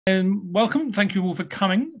And welcome. Thank you all for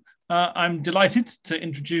coming. I'm delighted to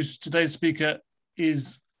introduce today's speaker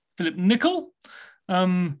is Philip Nicol,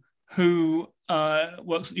 who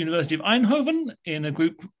works at the University of Eindhoven in a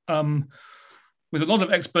group with a lot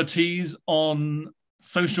of expertise on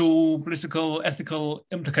social, political, ethical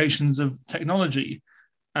implications of technology,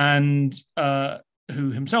 and who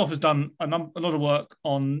himself has done a lot of work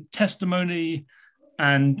on testimony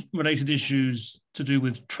and related issues to do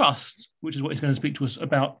with trust, which is what he's going to speak to us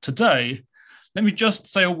about today. Let me just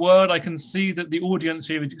say a word. I can see that the audience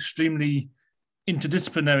here is extremely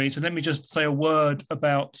interdisciplinary, so let me just say a word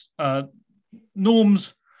about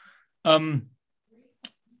norms. We'll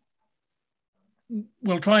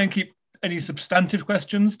try and keep any substantive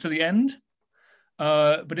questions to the end,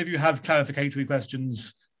 but if you have clarificatory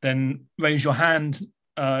questions, then raise your hand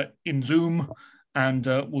in Zoom, and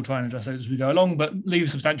we'll try and address those as we go along, but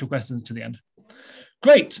leave substantial questions to the end.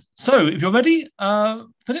 Great. So if you're ready,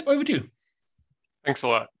 Philip, over to you. Thanks a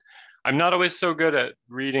lot. I'm not always so good at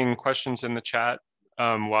reading questions in the chat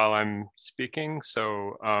while I'm speaking,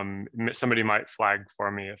 so somebody might flag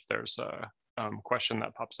for me if there's a question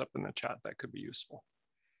that pops up in the chat that could be useful.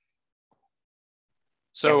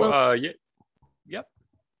 So, yep.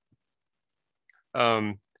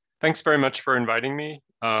 Thanks very much for inviting me.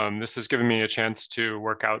 This has given me a chance to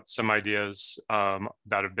work out some ideas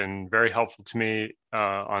that have been very helpful to me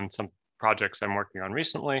on some projects I'm working on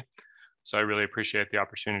recently. So I really appreciate the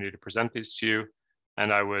opportunity to present these to you.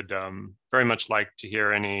 And I would very much like to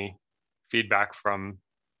hear any feedback from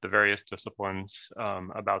the various disciplines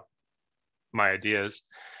about my ideas.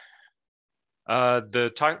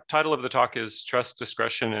 The title of the talk is Trust,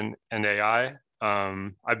 Discretion, and AI.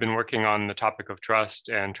 I've been working on the topic of trust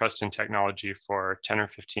and trust in technology for 10 or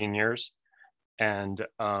 15 years. And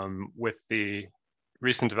with the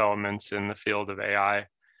recent developments in the field of AI,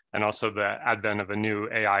 and also the advent of a new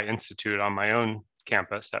AI institute on my own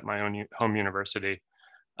campus at my own home university,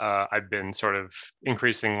 I've been sort of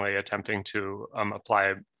increasingly attempting to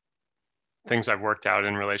apply things I've worked out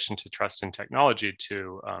in relation to trust in technology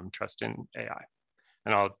to trust in AI.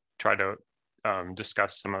 And I'll try to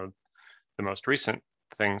discuss some of the most recent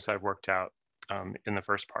things I've worked out in the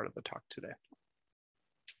first part of the talk today.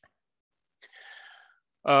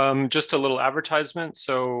 Just a little advertisement.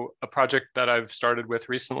 So a project that I've started with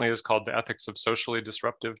recently is called the Ethics of Socially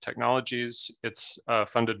Disruptive Technologies. It's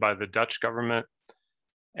funded by the Dutch government,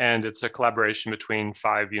 and it's a collaboration between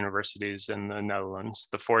 5 universities in the Netherlands,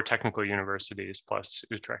 the 4 technical universities plus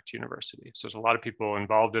Utrecht University. So there's a lot of people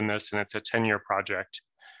involved in this, and it's a 10-year project.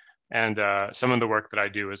 And some of the work that I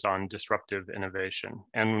do is on disruptive innovation.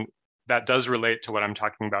 And that does relate to what I'm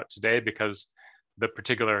talking about today, because the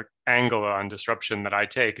particular angle on disruption that I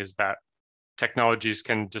take is that technologies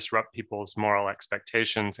can disrupt people's moral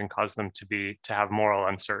expectations and cause them to have moral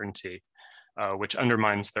uncertainty, which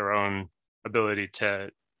undermines their own ability to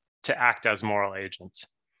act as moral agents.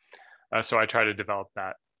 So I try to develop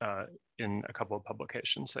that in a couple of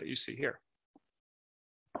publications that you see here.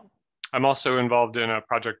 I'm also involved in a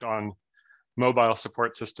project on mobile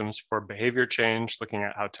support systems for behavior change, looking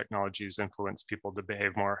at how technologies influence people to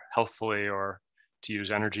behave more healthfully or to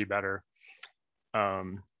use energy better.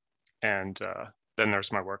 Then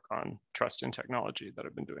there's my work on trust in technology that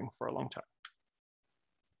I've been doing for a long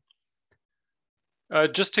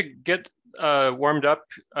time. Just to get warmed up,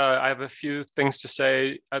 I have a few things to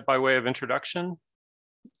say by way of introduction.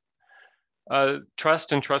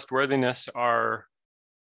 Trust and trustworthiness are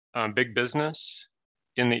big business.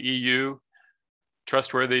 In the EU,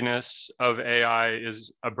 trustworthiness of AI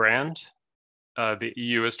is a brand. The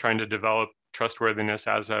EU is trying to develop trustworthiness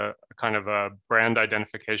as a kind of a brand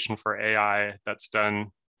identification for AI that's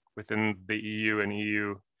done within the EU and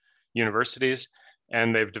EU universities.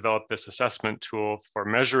 And they've developed this assessment tool for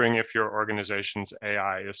measuring if your organization's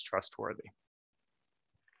AI is trustworthy.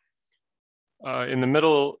 In the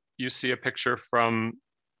middle, you see a picture from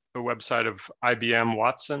a website of IBM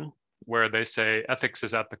Watson, where they say ethics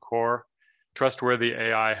is at the core. Trustworthy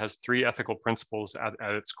AI has 3 ethical principles at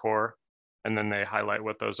its core. And then they highlight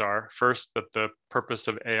what those are. First, that the purpose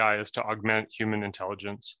of AI is to augment human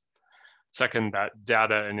intelligence. Second, that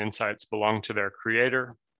data and insights belong to their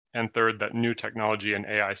creator. And third, that new technology and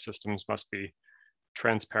AI systems must be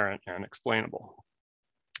transparent and explainable.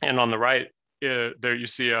 And on the right, there you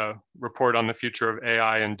see a report on the future of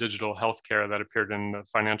AI and digital healthcare that appeared in the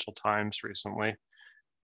Financial Times recently,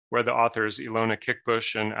 where the authors Ilona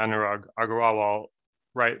Kickbush and Anurag Agrawal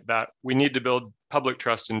write that we need to build public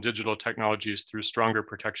trust in digital technologies through stronger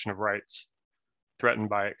protection of rights threatened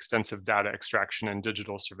by extensive data extraction and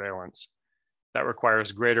digital surveillance. that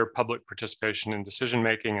requires greater public participation in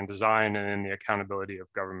decision-making and design and in the accountability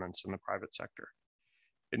of governments in the private sector.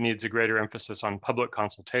 It needs a greater emphasis on public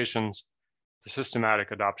consultations, the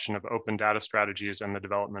systematic adoption of open data strategies, and the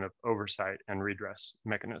development of oversight and redress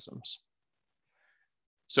mechanisms.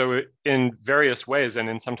 So in various ways, and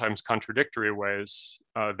in sometimes contradictory ways,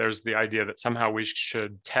 there's the idea that somehow we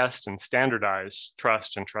should test and standardize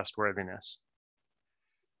trust and trustworthiness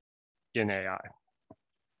in AI.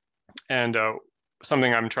 And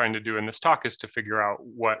something I'm trying to do in this talk is to figure out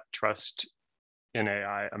what trust in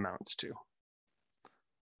AI amounts to.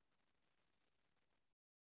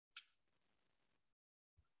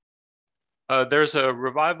 There's a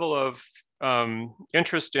revival of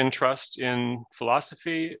interest in trust in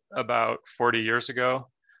philosophy about 40 years ago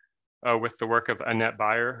with the work of Annette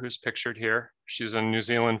Beyer, who's pictured here. She's a New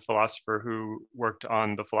Zealand philosopher who worked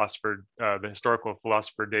on the historical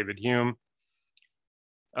philosopher David Hume.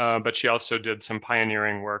 But she also did some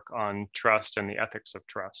pioneering work on trust and the ethics of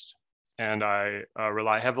trust. And I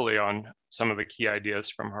rely heavily on some of the key ideas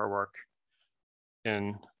from her work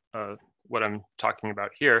in what I'm talking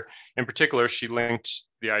about here. In particular, she linked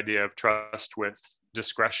the idea of trust with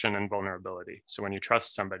discretion and vulnerability. So when you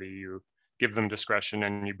trust somebody, you give them discretion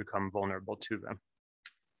and you become vulnerable to them.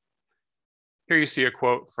 Here you see a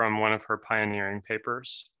quote from one of her pioneering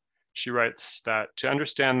papers. She writes that to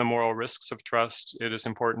understand the moral risks of trust, it is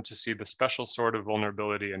important to see the special sort of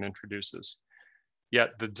vulnerability it introduces.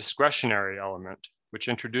 Yet the discretionary element, which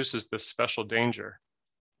introduces this special danger,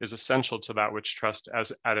 is essential to that which trust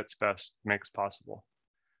as at its best makes possible.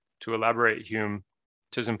 To elaborate Hume,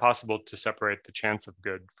 'tis impossible to separate the chance of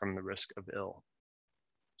good from the risk of ill.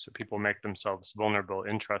 So people make themselves vulnerable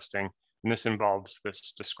in trusting, and this involves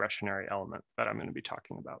this discretionary element that I'm going to be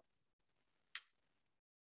talking about.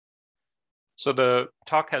 So the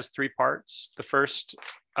talk has three parts. The first,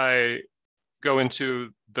 I go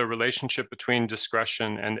into the relationship between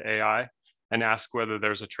discretion and AI and ask whether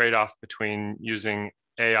there's a trade-off between using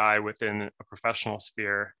AI within a professional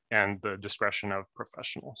sphere and the discretion of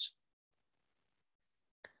professionals.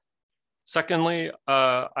 Secondly,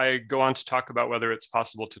 I go on to talk about whether it's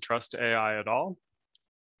possible to trust AI at all.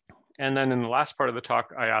 And then in the last part of the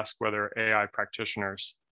talk, I ask whether AI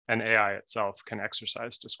practitioners and AI itself can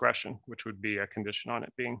exercise discretion, which would be a condition on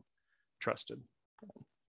it being trusted.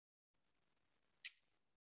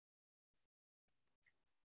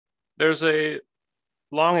 There's a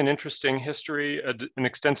long and interesting history, an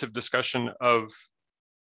extensive discussion of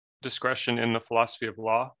discretion in the philosophy of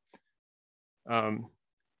law.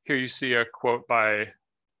 Here you see a quote by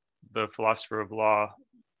the philosopher of law,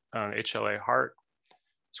 H.L.A. Hart.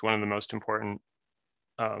 It's one of the most important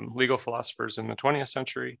legal philosophers in the 20th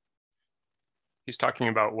century. He's talking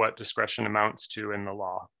about what discretion amounts to in the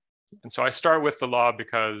law. And so I start with the law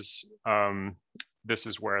because this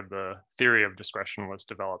is where the theory of discretion was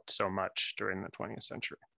developed so much during the 20th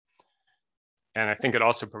century. And I think it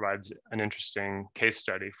also provides an interesting case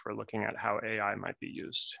study for looking at how AI might be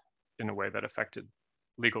used in a way that affected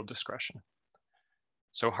legal discretion.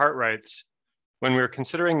 So Hart writes, when we are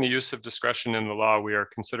considering the use of discretion in the law, we are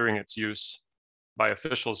considering its use by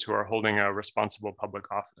officials who are holding a responsible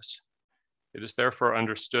public office. It is therefore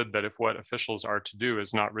understood that if what officials are to do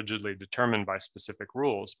is not rigidly determined by specific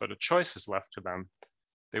rules, but a choice is left to them,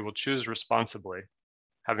 they will choose responsibly,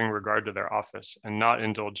 having regard to their office, and not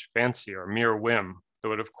indulge fancy or mere whim,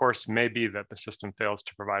 though it of course may be that the system fails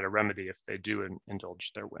to provide a remedy if they do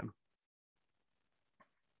indulge their whim.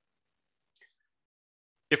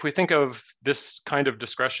 If we think of this kind of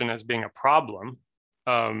discretion as being a problem,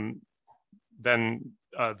 then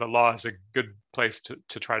the law is a good place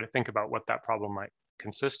to try to think about what that problem might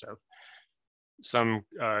consist of. Some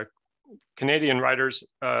Canadian writers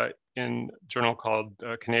in a journal called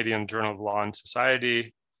Canadian Journal of Law and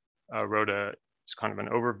Society wrote it's kind of an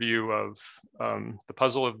overview of the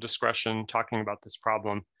puzzle of discretion, talking about this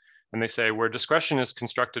problem. And they say, where discretion is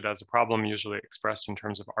constructed as a problem usually expressed in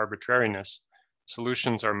terms of arbitrariness,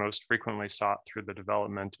 solutions are most frequently sought through the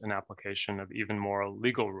development and application of even more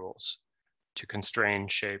legal rules to constrain,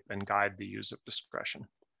 shape, and guide the use of discretion.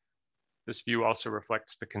 This view also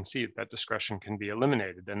reflects the conceit that discretion can be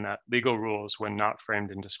eliminated and that legal rules, when not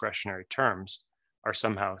framed in discretionary terms, are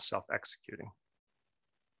somehow self-executing.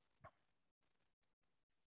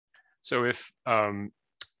 So if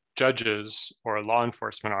judges or law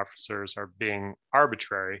enforcement officers are being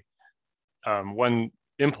arbitrary, one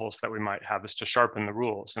impulse that we might have is to sharpen the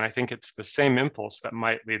rules. And I think it's the same impulse that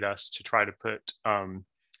might lead us to try to put,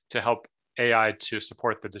 to help AI to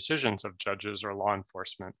support the decisions of judges or law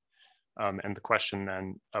enforcement. And the question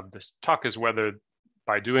then of this talk is whether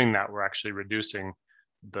by doing that, we're actually reducing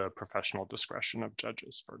the professional discretion of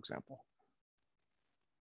judges, for example.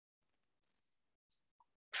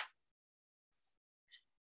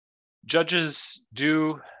 Judges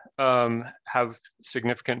do have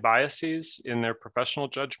significant biases in their professional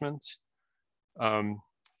judgments.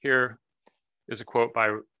 Here is a quote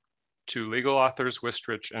by two legal authors,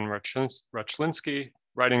 Wistrich and Ruchlinsky,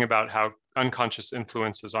 writing about how unconscious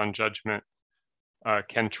influences on judgment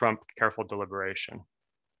can trump careful deliberation.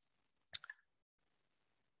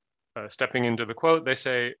 Stepping into the quote, they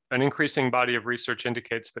say, an increasing body of research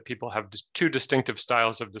indicates that people have two distinctive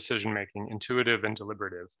styles of decision-making, intuitive and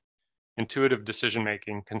deliberative. Intuitive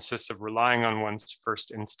decision-making consists of relying on one's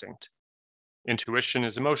first instinct. Intuition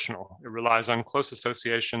is emotional. It relies on close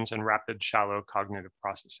associations and rapid, shallow cognitive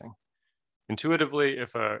processing. Intuitively,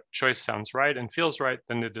 if a choice sounds right and feels right,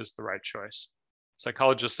 then it is the right choice.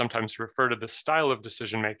 Psychologists sometimes refer to this style of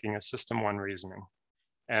decision-making as System 1 reasoning.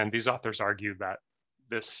 And these authors argue that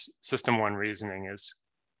this System 1 reasoning is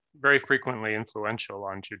very frequently influential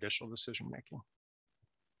on judicial decision-making.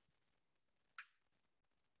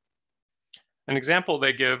 An example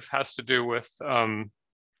they give has to do with,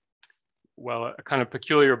 well, a kind of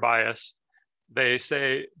peculiar bias. They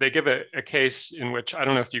say, they give a case in which, I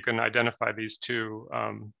don't know if you can identify these two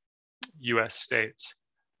US states.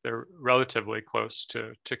 They're relatively close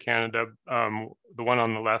to Canada. The one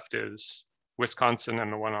on the left is Wisconsin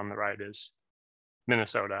and the one on the right is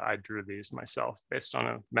Minnesota. I drew these myself based on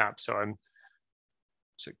a map. So I'm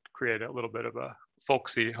to create a little bit of a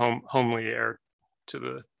folksy, homely air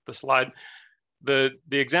to the slide. The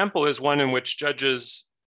example is one in which judges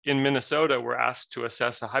in Minnesota were asked to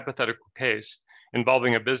assess a hypothetical case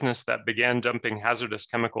involving a business that began dumping hazardous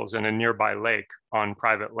chemicals in a nearby lake on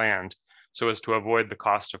private land so as to avoid the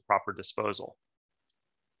cost of proper disposal.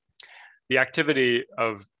 The activity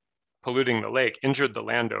of polluting the lake injured the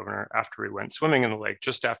landowner after he went swimming in the lake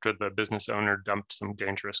just after the business owner dumped some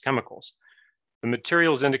dangerous chemicals. The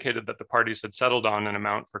materials indicated that the parties had settled on an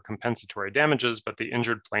amount for compensatory damages, but the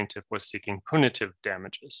injured plaintiff was seeking punitive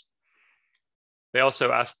damages. They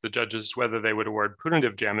also asked the judges whether they would award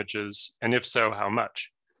punitive damages, and if so, how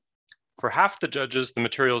much. For half the judges, the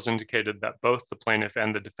materials indicated that both the plaintiff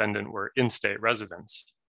and the defendant were in-state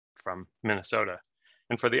residents from Minnesota.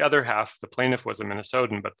 And for the other half, the plaintiff was a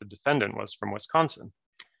Minnesotan, but the defendant was from Wisconsin.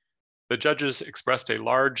 The judges expressed a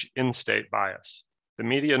large in-state bias. The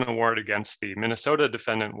median award against the Minnesota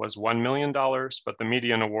defendant was $1 million, but the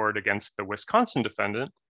median award against the Wisconsin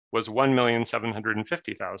defendant was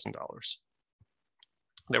 $1,750,000.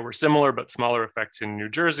 There were similar but smaller effects in New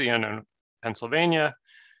Jersey and in Pennsylvania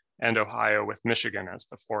and Ohio, with Michigan as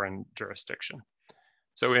the foreign jurisdiction.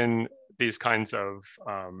 So in these kinds of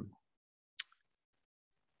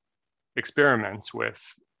experiments with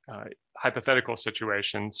hypothetical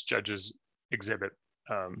situations, judges exhibit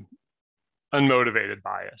unmotivated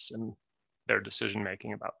bias in their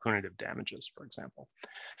decision-making about punitive damages, for example.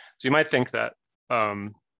 So you might think that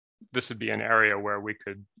this would be an area where we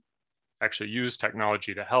could actually use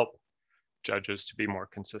technology to help judges to be more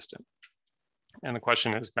consistent. And the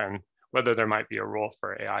question is then whether there might be a role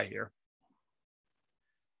for AI here.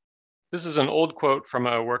 This is an old quote from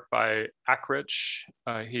a work by Ackrich.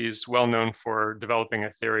 He's well known for developing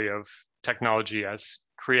a theory of technology as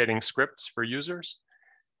creating scripts for users.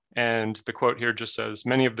 And the quote here just says,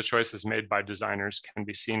 many of the choices made by designers can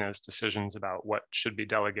be seen as decisions about what should be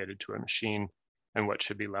delegated to a machine and what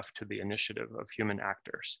should be left to the initiative of human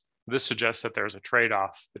actors. This suggests that there's a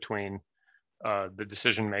trade-off between the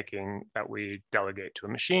decision-making that we delegate to a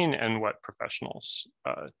machine and what professionals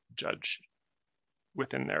judge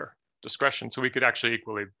within their discretion. So we could actually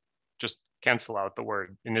equally just cancel out the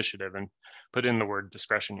word initiative and put in the word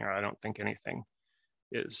discretion here. I don't think anything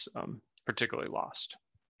is particularly lost.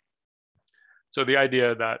 So the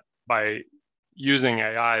idea that by using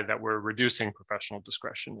AI that we're reducing professional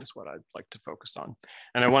discretion is what I'd like to focus on.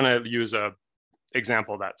 And I want to use an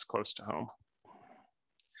example that's close to home.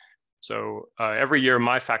 So every year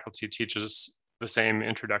my faculty teaches the same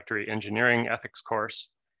introductory engineering ethics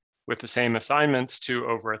course with the same assignments to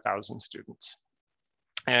over 1,000 students.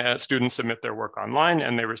 Students submit their work online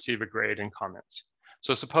and they receive a grade and comments.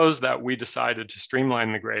 So suppose that we decided to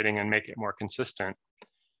streamline the grading and make it more consistent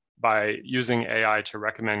by using AI to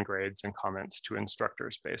recommend grades and comments to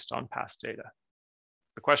instructors based on past data.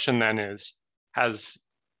 The question then is, has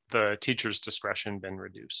the teacher's discretion been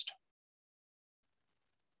reduced?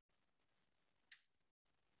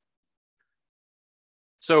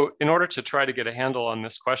 So in order to try to get a handle on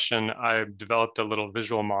this question, I've developed a little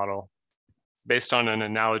visual model based on an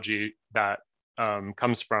analogy that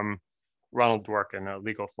comes from Ronald Dworkin, a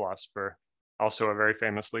legal philosopher. also a very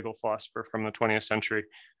famous legal philosopher from the 20th century.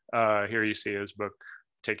 Here you see his book,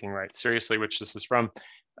 Taking Right Seriously, which this is from.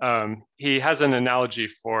 He has an analogy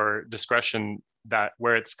for discretion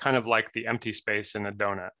where it's kind of like the empty space in a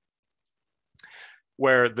donut,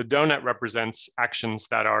 where the donut represents actions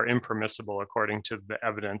that are impermissible according to the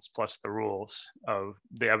evidence plus the rules of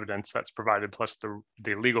the evidence that's provided plus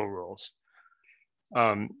the legal rules.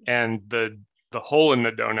 And the hole in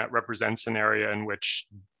the donut represents an area in which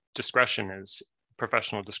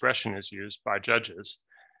professional discretion is used by judges,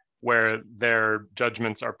 where their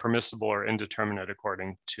judgments are permissible or indeterminate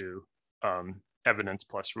according to evidence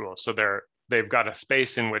plus rules. So they've got a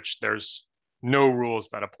space in which there's no rules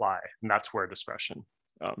that apply, and that's where discretion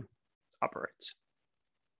operates.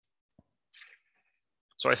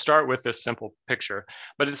 So I start with this simple picture,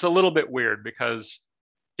 but it's a little bit weird because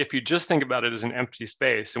if you just think about it as an empty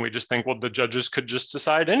space and we just think, well, the judges could just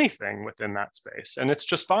decide anything within that space and it's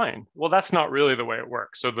just fine. Well, that's not really the way it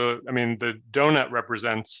works. So the donut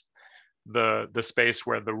represents the space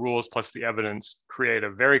where the rules plus the evidence create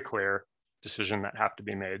a very clear decision that have to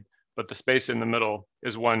be made. But the space in the middle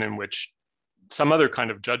is one in which some other kind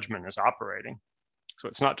of judgment is operating. So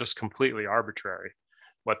it's not just completely arbitrary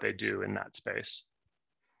what they do in that space.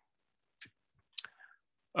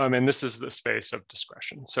 And this is the space of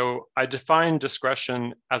discretion. So I define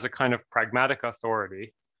discretion as a kind of pragmatic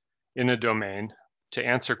authority in a domain to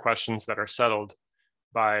answer questions that are settled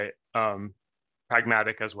by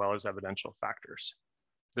pragmatic as well as evidential factors.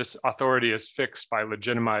 This authority is fixed by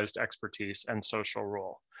legitimized expertise and social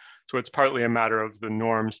rule. So it's partly a matter of the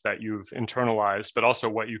norms that you've internalized, but also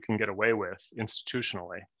what you can get away with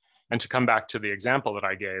institutionally. And to come back to the example that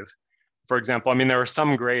I gave, for example, there are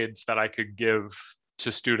some grades that I could give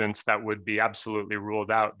to students that would be absolutely ruled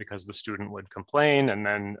out because the student would complain, and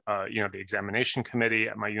then the examination committee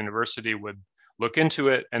at my university would look into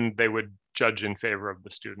it and they would judge in favor of the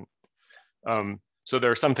student. So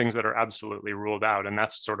there are some things that are absolutely ruled out, and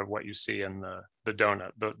that's sort of what you see in the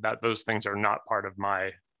donut. Those things are not part of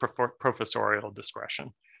my professorial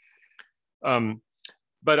discretion.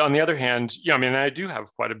 But on the other hand, I do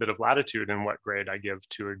have quite a bit of latitude in what grade I give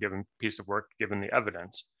to a given piece of work, given the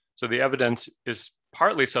evidence. So the evidence is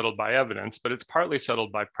partly settled by evidence, but it's partly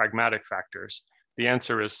settled by pragmatic factors. The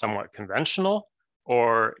answer is somewhat conventional,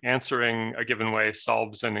 or answering a given way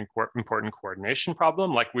solves an important coordination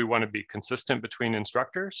problem, like we want to be consistent between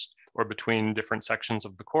instructors or between different sections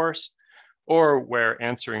of the course, or where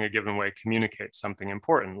answering a given way communicates something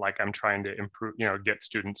important, like I'm trying to improve, get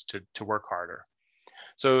students to work harder.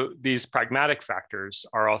 So these pragmatic factors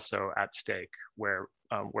are also at stake where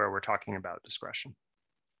we're talking about discretion.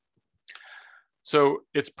 So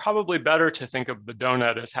it's probably better to think of the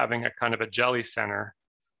donut as having a kind of a jelly center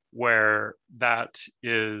where that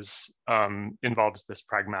is involves this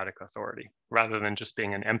pragmatic authority, rather than just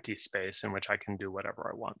being an empty space in which I can do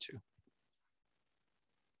whatever I want to.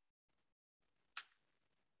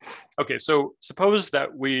 Okay, so suppose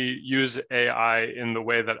that we use AI in the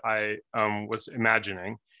way that I was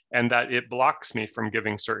imagining, and that it blocks me from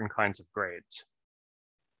giving certain kinds of grades.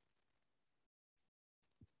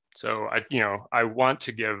 So I want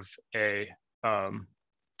to give a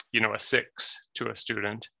 6 to a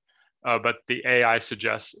student, but the AI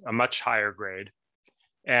suggests a much higher grade.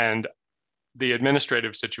 And the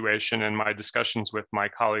administrative situation and my discussions with my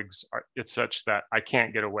colleagues it's such that I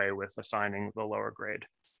can't get away with assigning the lower grade.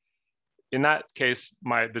 In that case,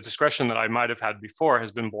 the discretion that I might have had before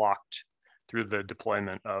has been blocked through the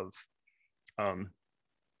deployment of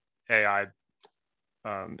AI.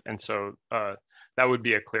 And so that would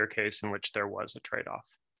be a clear case in which there was a trade-off.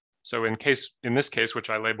 So in this case, which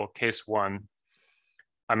I label case 1,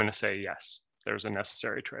 I'm going to say yes, there's a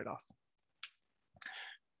necessary trade-off.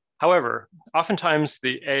 However, oftentimes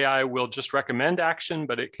the AI will just recommend action,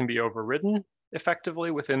 but it can be overridden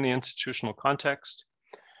effectively within the institutional context.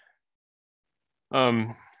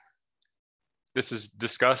 This is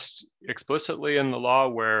discussed explicitly in the law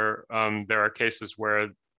where there are cases where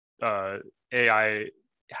AI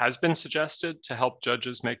has been suggested to help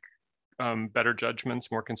judges make better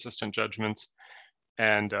judgments, more consistent judgments.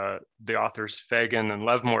 And the authors Fagan and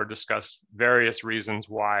Levmore discuss various reasons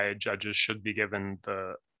why judges should be given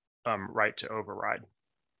the right to override.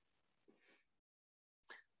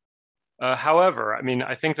 However,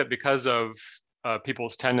 I think that because of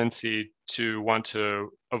people's tendency to want to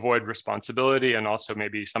avoid responsibility, and also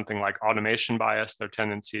maybe something like automation bias, their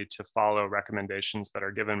tendency to follow recommendations that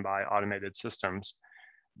are given by automated systems,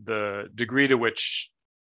 the degree to which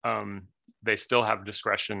they still have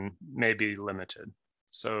discretion may be limited.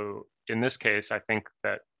 So in this case, I think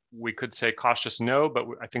that we could say cautious no, but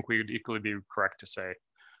I think we would equally be correct to say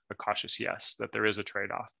a cautious yes, that there is a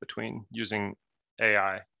trade-off between using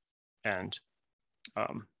AI and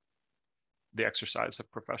the exercise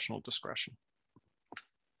of professional discretion.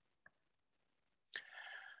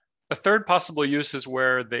 A third possible use is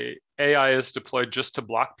where the AI is deployed just to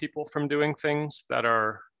block people from doing things that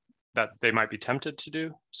they might be tempted to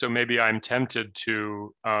do. So maybe I'm tempted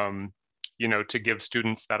to, to give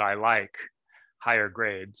students that I like higher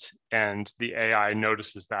grades, and the AI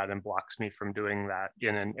notices that and blocks me from doing that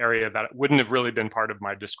in an area that wouldn't have really been part of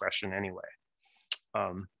my discretion anyway.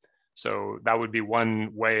 So that would be one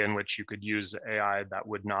way in which you could use AI that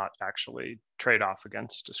would not actually trade off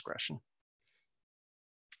against discretion.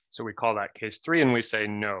 So we call that case 3, and we say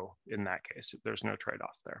no in that case. There's no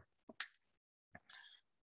trade-off there.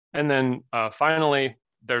 And then finally,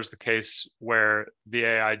 there's the case where the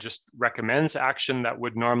AI just recommends action that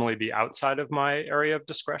would normally be outside of my area of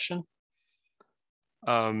discretion.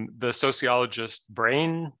 The sociologist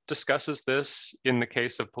Brain discusses this in the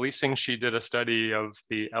case of policing. She did a study of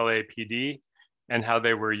the LAPD and how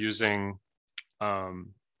they were using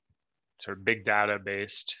sort of big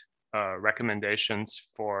data-based recommendations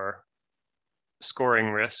for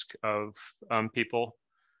scoring risk of people.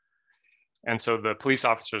 And so the police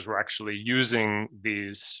officers were actually using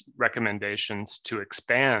these recommendations to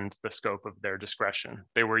expand the scope of their discretion.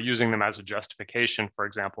 They were using them as a justification, for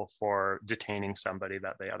example, for detaining somebody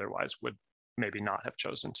that they otherwise would maybe not have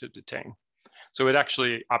chosen to detain. So it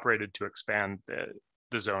actually operated to expand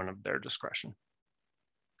the zone of their discretion.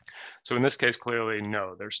 So in this case, clearly,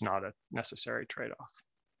 no, there's not a necessary trade-off.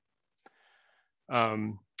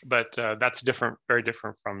 But that's different, very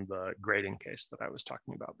different from the grading case that I was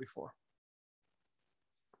talking about before.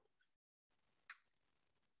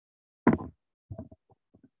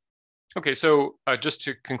 Okay, so just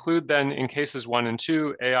to conclude then, in cases 1 and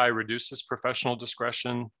 2, AI reduces professional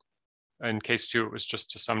discretion. In case 2, it was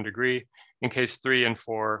just to some degree. In case 3 and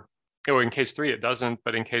 4, in case 3, it doesn't,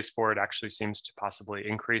 but in case 4, it actually seems to possibly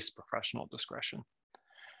increase professional discretion.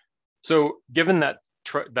 So given that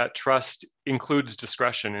that trust includes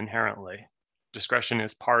discretion inherently, discretion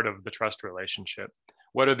is part of the trust relationship,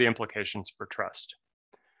 what are the implications for trust?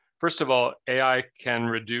 First of all, AI can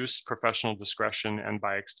reduce professional discretion and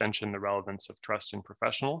by extension, the relevance of trust in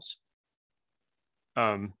professionals.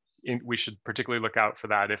 We should particularly look out for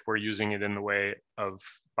that if we're using it in the way of,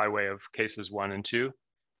 by way of cases 1 and 2,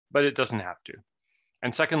 but it doesn't have to.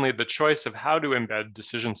 And secondly, the choice of how to embed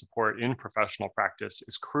decision support in professional practice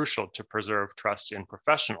is crucial to preserve trust in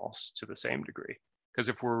professionals to the same degree. Because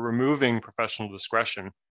if we're removing professional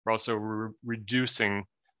discretion, we're also reducing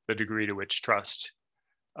the degree to which trust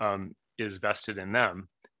is vested in them,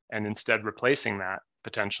 and instead replacing that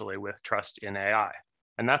potentially with trust in AI.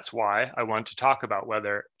 And that's why I want to talk about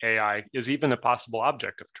whether AI is even a possible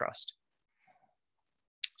object of trust.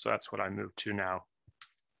 So that's what I move to now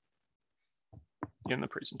in the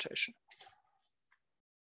presentation.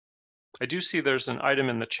 I do see there's an item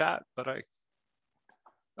in the chat, but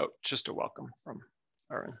just a welcome from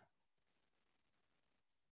Aaron.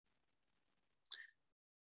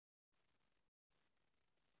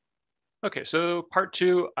 Okay, so part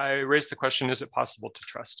 2, I raised the question, is it possible to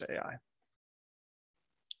trust AI?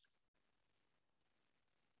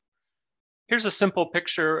 Here's a simple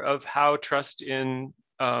picture of how trust in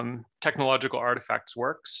technological artifacts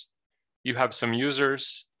works. You have some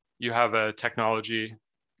users, you have a technology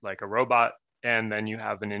like a robot, and then you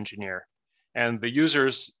have an engineer. And the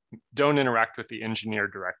users don't interact with the engineer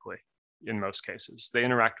directly in most cases. They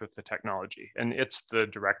interact with the technology, and it's the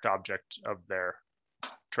direct object of their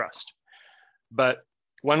trust. But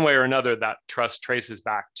one way or another, that trust traces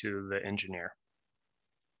back to the engineer.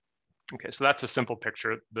 Okay, so that's a simple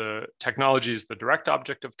picture. The technology is the direct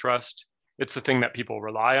object of trust. It's the thing that people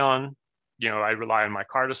rely on. You know, I rely on my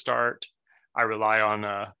car to start. I rely on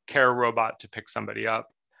a care robot to pick somebody up.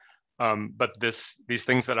 But these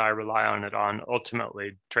things that I rely on it on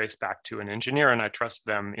ultimately trace back to an engineer, and I trust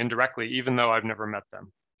them indirectly, even though I've never met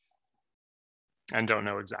them and don't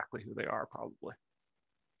know exactly who they are, probably.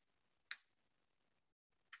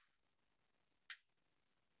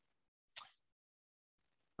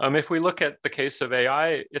 If we look at the case of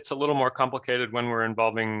AI, it's a little more complicated when we're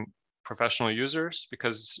involving professional users,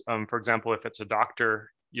 because, for example, if it's a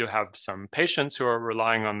doctor, you have some patients who are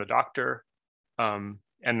relying on the doctor, and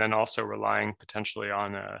then also relying potentially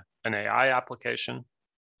on an AI application.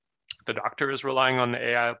 The doctor is relying on the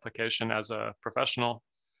AI application as a professional.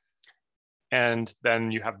 And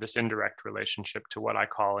then you have this indirect relationship to what I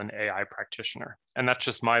call an AI practitioner. And that's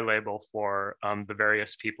just my label for the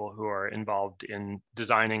various people who are involved in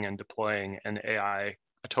designing and deploying a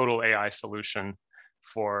total AI solution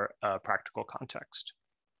for a practical context.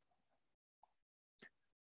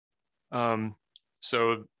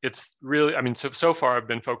 So it's really, I mean, so far I've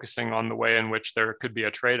been focusing on the way in which there could be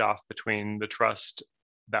a trade-off between the trust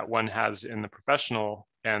that one has in the professional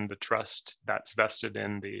and the trust that's vested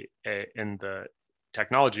in the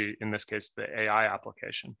technology, in this case, the AI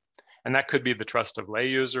application. And that could be the trust of lay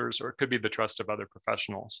users, or it could be the trust of other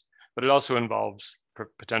professionals. But it also involves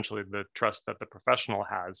potentially the trust that the professional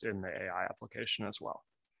has in the AI application as well.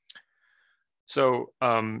 So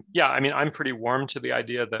yeah, I mean, I'm pretty warm to the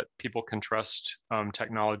idea that people can trust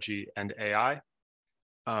technology and AI,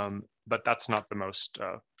 but that's not the most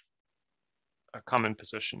common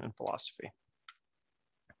position in philosophy.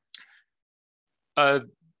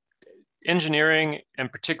 Engineering, in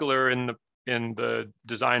particular in the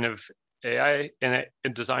design of AI, in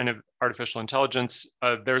design of artificial intelligence,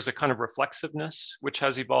 there's a kind of reflexiveness which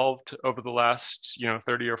has evolved over the last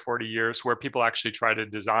 30 or 40 years, where people actually try to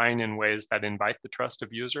design in ways that invite the trust of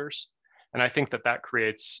users. And I think that that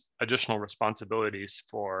creates additional responsibilities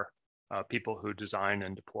for people who design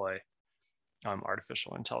and deploy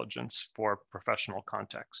artificial intelligence for professional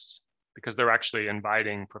contexts, because they're actually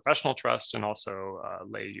inviting professional trust and also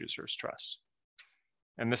lay users' trust.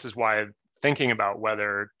 And this is why thinking about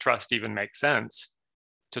whether trust even makes sense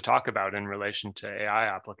to talk about in relation to AI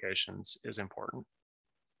applications is important.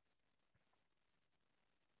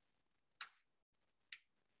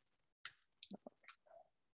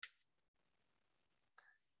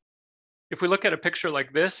 If we look at a picture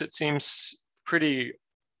like this, it seems pretty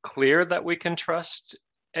clear that we can trust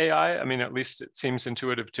AI. I mean, at least it seems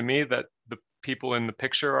intuitive to me that the people in the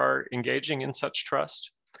picture are engaging in such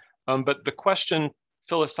trust. But the question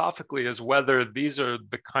philosophically is whether these are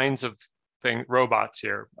the kinds of robots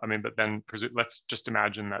here. I mean, but then let's just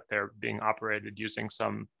imagine that they're being operated using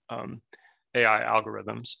some AI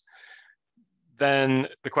algorithms. Then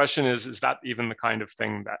the question is that even the kind of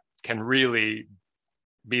thing that can really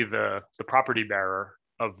be the property bearer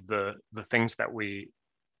of the things that we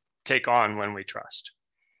take on when we trust?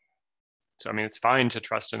 So, I mean, it's fine to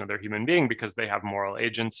trust another human being because they have moral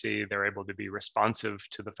agency. They're able to be responsive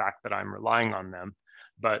to the fact that I'm relying on them.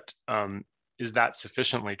 But is that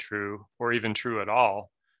sufficiently true, or even true at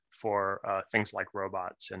all, for things like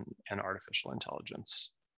robots and artificial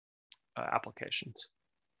intelligence applications?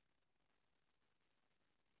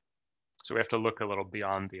 So we have to look a little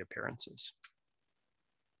beyond the appearances.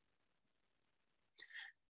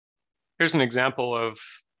 Here's an example of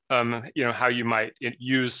how you might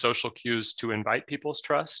use social cues to invite people's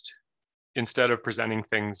trust. Instead of presenting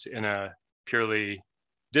things in a purely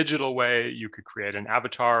digital way, you could create an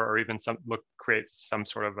avatar, or even create some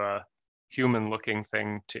sort of a human-looking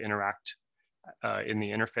thing to interact in the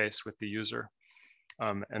interface with the user.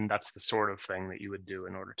 And that's the sort of thing that you would do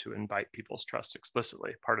in order to invite people's trust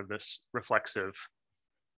explicitly, part of this reflexive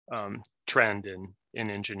trend in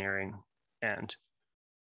engineering and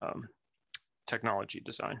technology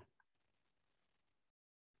design.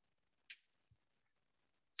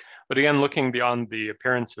 But again, looking beyond the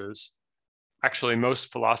appearances, actually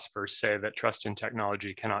most philosophers say that trust in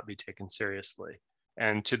technology cannot be taken seriously.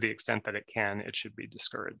 And to the extent that it can, it should be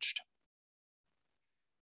discouraged.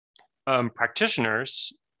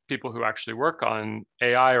 Practitioners, people who actually work on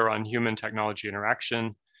AI or on human technology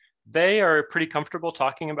interaction, they are pretty comfortable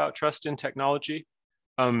talking about trust in technology.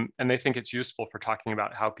 And they think it's useful for talking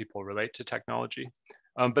about how people relate to technology.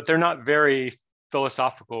 But they're not very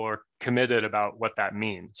philosophical or committed about what that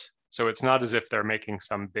means. So it's not as if they're making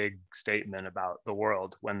some big statement about the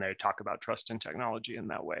world when they talk about trust in technology in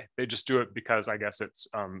that way. They just do it because I guess it's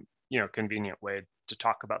convenient way to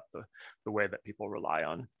talk about the way that people rely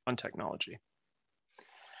on technology.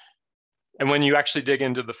 And when you actually dig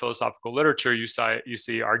into the philosophical literature, you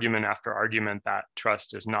see argument after argument that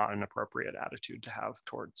trust is not an appropriate attitude to have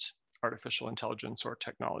towards artificial intelligence or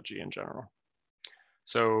technology in general.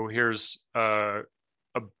 So here's a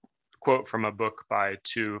quote from a book by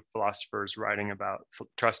two philosophers writing about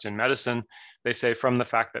trust in medicine. They say, from the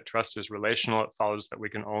fact that trust is relational, it follows that we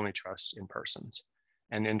can only trust in persons,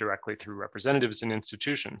 and indirectly through representatives in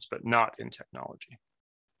institutions, but not in technology.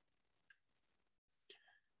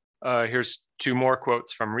 Here's two more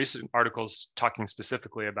quotes from recent articles talking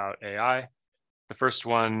specifically about AI. The first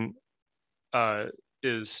one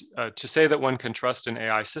is to say that one can trust an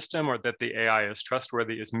AI system or that the AI is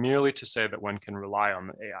trustworthy is merely to say that one can rely on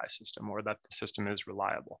the AI system or that the system is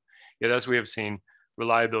reliable. Yet, as we have seen,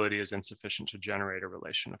 reliability is insufficient to generate a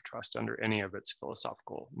relation of trust under any of its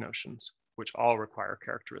philosophical notions, which all require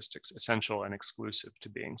characteristics essential and exclusive to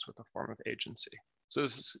beings with a form of agency. So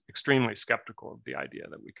this is extremely skeptical of the idea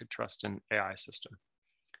that we could trust an AI system.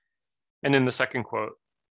 And in the second quote,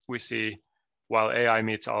 we see, while AI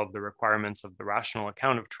meets all of the requirements of the rational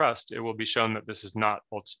account of trust, it will be shown that this is not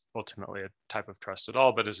ultimately a type of trust at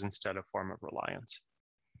all, but is instead a form of reliance.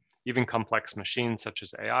 Even complex machines such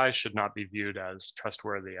as AI should not be viewed as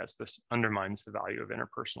trustworthy, as this undermines the value of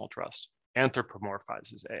interpersonal trust,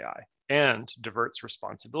 anthropomorphizes AI, and diverts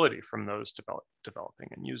responsibility from those developing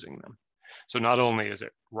and using them. So not only is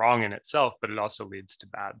it wrong in itself, but it also leads to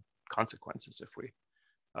bad consequences if we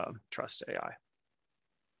trust AI.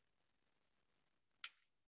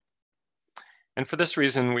 And for this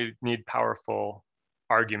reason, we need powerful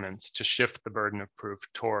arguments to shift the burden of proof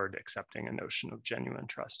toward accepting a notion of genuine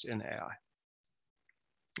trust in AI.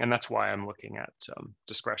 And that's why I'm looking at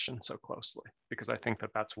discretion so closely, because I think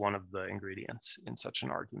that that's one of the ingredients in such an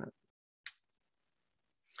argument.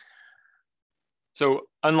 So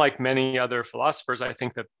unlike many other philosophers, I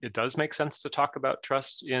think that it does make sense to talk about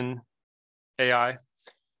trust in AI.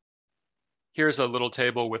 Here's a little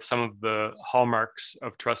table with some of the hallmarks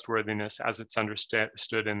of trustworthiness as it's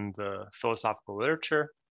understood in the philosophical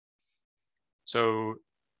literature. So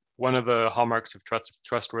one of the hallmarks of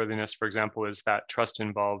trustworthiness, for example, is that trust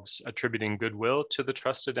involves attributing goodwill to the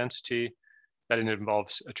trusted entity, that it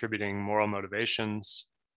involves attributing moral motivations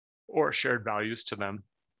or shared values to them.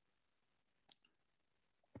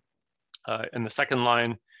 And the second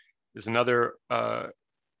line is another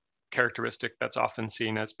characteristic that's often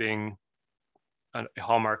seen as being a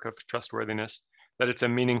hallmark of trustworthiness, that it's a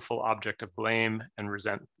meaningful object of blame and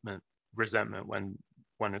resentment when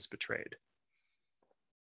one is betrayed.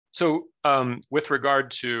 So with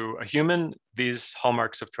regard to a human, these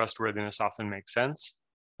hallmarks of trustworthiness often make sense.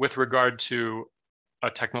 With regard to a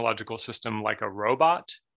technological system like a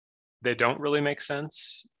robot, they don't really make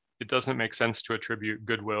sense. It doesn't make sense to attribute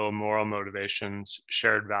goodwill, moral motivations,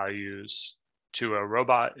 shared values to a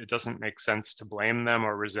robot. It doesn't make sense to blame them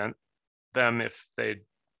or resent them if they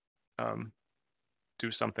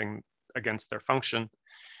do something against their function.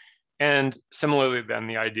 And similarly, then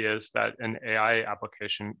the idea is that an AI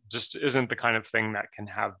application just isn't the kind of thing that can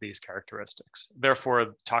have these characteristics.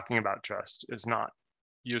 Therefore, talking about trust is not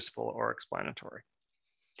useful or explanatory.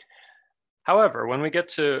 However, when we get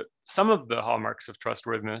to some of the hallmarks of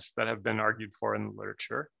trustworthiness that have been argued for in the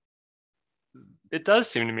literature, it does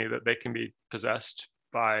seem to me that they can be possessed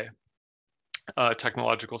by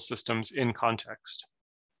technological systems in context.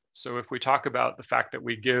 So if we talk about the fact that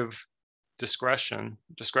we give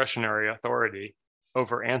discretionary authority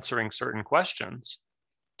over answering certain questions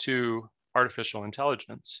to artificial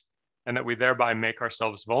intelligence, and that we thereby make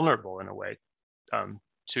ourselves vulnerable in a way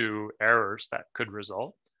to errors that could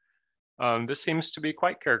result, this seems to be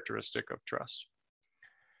quite characteristic of trust.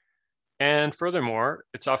 And furthermore,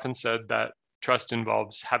 it's often said that trust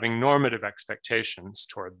involves having normative expectations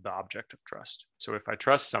toward the object of trust. So if I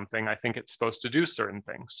trust something, I think it's supposed to do certain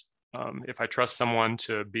things. If I trust someone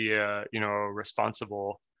to be a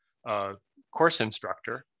responsible course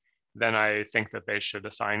instructor, then I think that they should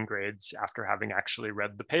assign grades after having actually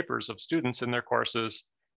read the papers of students in their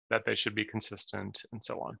courses, that they should be consistent, and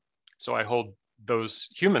so on. So I hold those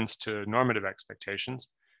humans to normative expectations.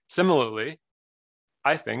 Similarly,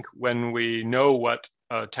 I think when we know what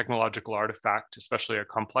a technological artifact, especially a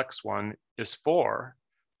complex one, is for,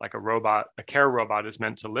 like a robot, a care robot is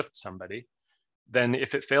meant to lift somebody, then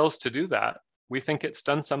if it fails to do that, we think it's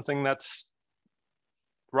done something that's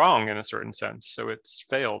wrong in a certain sense. So it's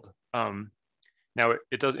failed. Now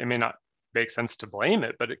it may not make sense to blame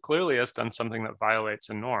it, but it clearly has done something that violates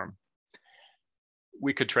a norm.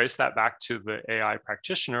 We could trace that back to the AI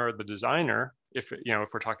practitioner or the designer, if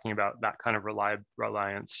we're talking about that kind of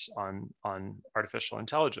reliance on artificial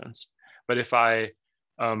intelligence. But if I,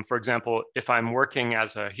 for example, if I'm working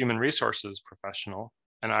as a human resources professional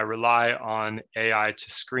and I rely on AI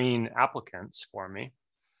to screen applicants for me,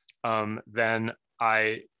 then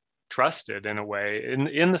I trust it in a way,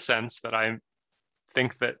 in the sense that I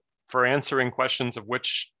think that for answering questions of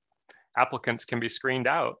which applicants can be screened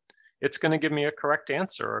out, it's going to give me a correct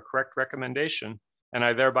answer or a correct recommendation, and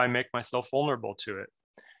I thereby make myself vulnerable to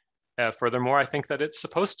it. Furthermore, I think that it's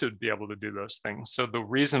supposed to be able to do those things. So the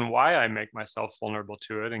reason why I make myself vulnerable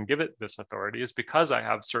to it and give it this authority is because I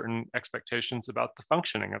have certain expectations about the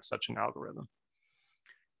functioning of such an algorithm.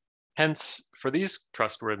 Hence, for these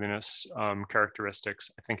trustworthiness characteristics,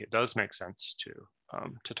 I think it does make sense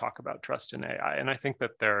to talk about trust in AI, and I think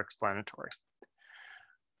that they're explanatory.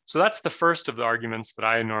 So that's the first of the arguments that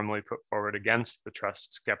I normally put forward against the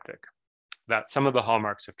trust skeptic, that some of the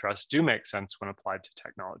hallmarks of trust do make sense when applied to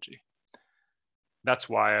technology. That's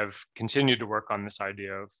why I've continued to work on this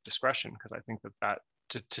idea of discretion, because I think that that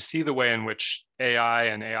to see the way in which AI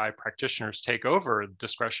and AI practitioners take over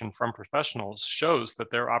discretion from professionals shows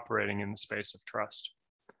that they're operating in the space of trust.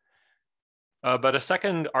 But a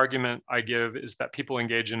second argument I give is that people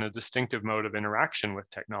engage in a distinctive mode of interaction with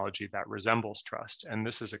technology that resembles trust, and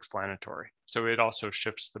this is explanatory. So it also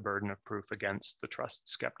shifts the burden of proof against the trust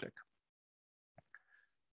skeptic.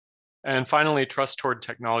 And finally, trust toward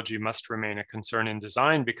technology must remain a concern in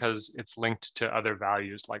design because it's linked to other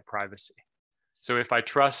values like privacy. So if I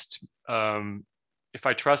trust an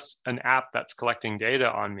app that's collecting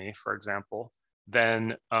data on me, for example,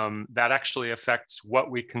 then that actually affects what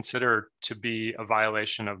we consider to be a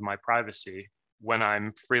violation of my privacy when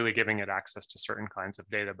I'm freely giving it access to certain kinds of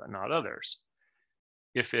data, but not others.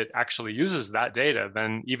 If it actually uses that data,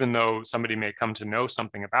 then even though somebody may come to know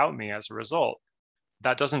something about me as a result,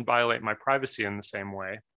 that doesn't violate my privacy in the same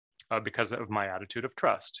way because of my attitude of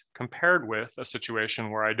trust, compared with a situation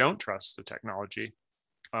where I don't trust the technology.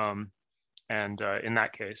 In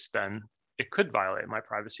that case, then it could violate my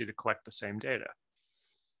privacy to collect the same data.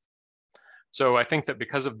 So I think that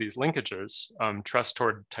because of these linkages, trust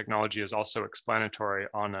toward technology is also explanatory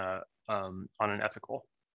on the ethical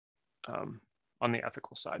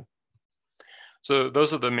side. So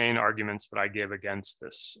those are the main arguments that I give against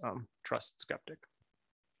this trust skeptic.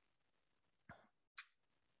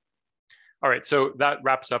 All right, so that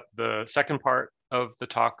wraps up the second part of the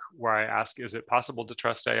talk where I ask, is it possible to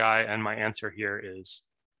trust AI? And my answer here is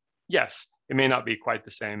yes. It may not be quite the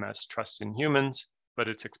same as trust in humans, but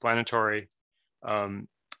it's explanatory.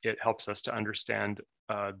 It helps us to understand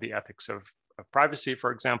the ethics of privacy,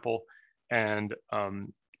 for example, and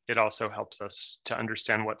it also helps us to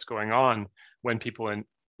understand what's going on when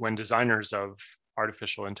when designers of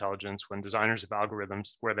artificial intelligence, when designers of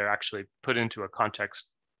algorithms, where they're actually put into a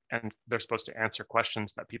context and they're supposed to answer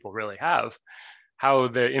questions that people really have, how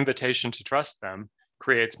the invitation to trust them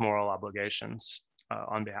creates moral obligations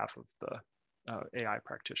on behalf of the AI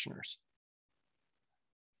practitioners.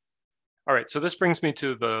 All right, so this brings me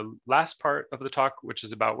to the last part of the talk, which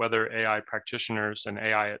is about whether AI practitioners and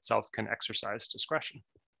AI itself can exercise discretion.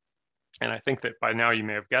 And I think that by now you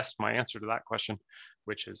may have guessed my answer to that question,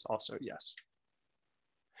 which is also yes.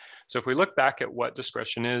 So if we look back at what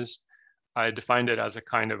discretion is, I defined it as a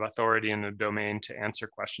kind of authority in the domain to answer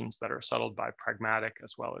questions that are settled by pragmatic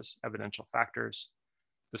as well as evidential factors.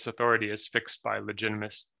 This authority is fixed by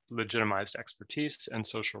legitimized expertise and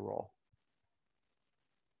social role.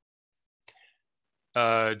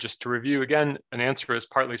 Just to review again, an answer is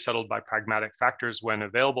partly settled by pragmatic factors when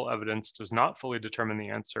available evidence does not fully determine the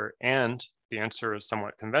answer and the answer is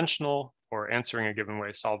somewhat conventional, or answering a given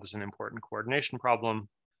way solves an important coordination problem,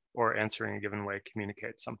 or answering a given way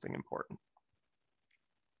communicates something important.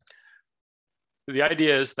 The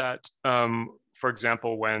idea is that, for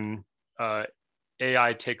example, when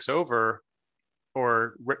AI takes over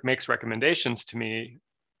or makes recommendations to me,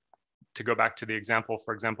 to go back to the example,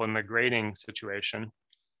 for example, in the grading situation,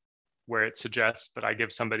 where it suggests that I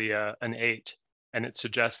give somebody an 8, and it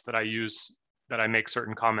suggests that I make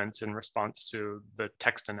certain comments in response to the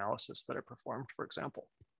text analysis that I performed, for example.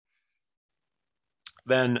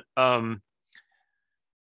 Then I'm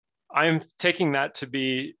taking that to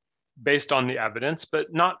be based on the evidence,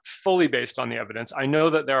 but not fully based on the evidence. I know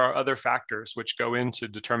that there are other factors which go into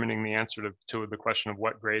determining the answer to the question of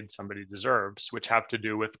what grade somebody deserves, which have to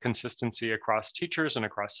do with consistency across teachers and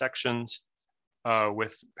across sections,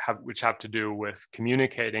 which have to do with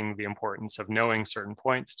communicating the importance of knowing certain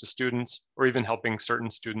points to students, or even helping certain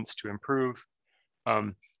students to improve.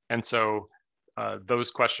 And so those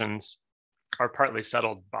questions are partly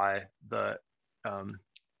settled by the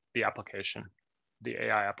application, the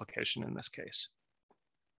AI application in this case.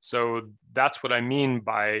 So that's what I mean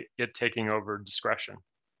by it taking over discretion.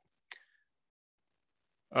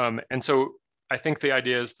 And so I think the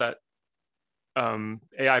idea is that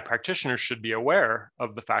AI practitioners should be aware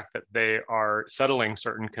of the fact that they are settling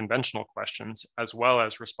certain conventional questions as well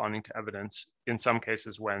as responding to evidence in some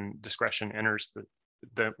cases when discretion enters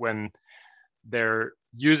when they're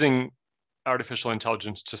using artificial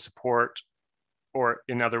intelligence to support or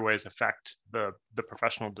in other ways affect the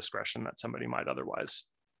professional discretion that somebody might otherwise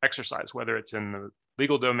exercise, whether it's in the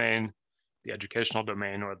legal domain, the educational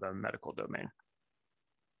domain, or the medical domain.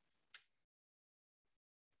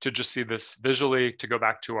 To just see this visually, to go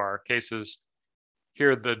back to our cases,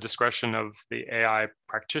 here the discretion of the AI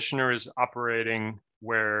practitioner is operating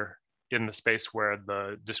where in the space where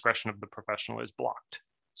the discretion of the professional is blocked.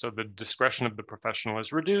 So the discretion of the professional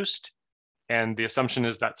is reduced, and the assumption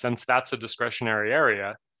is that since that's a discretionary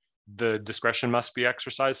area, the discretion must be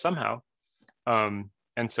exercised somehow.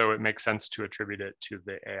 And so it makes sense to attribute it to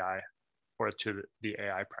the AI or to the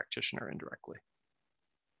AI practitioner indirectly.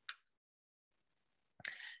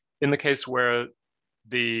 In the case where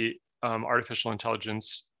the artificial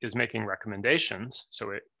intelligence is making recommendations,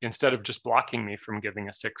 so instead of just blocking me from giving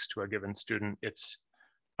a 6 to a given student, it's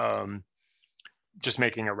just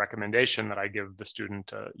making a recommendation that I give the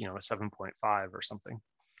student a 7.5 or something.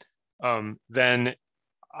 Then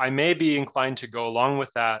I may be inclined to go along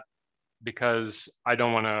with that because I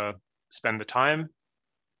don't want to spend the time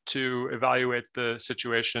to evaluate the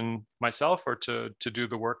situation myself or to do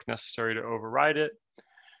the work necessary to override it.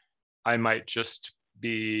 I might just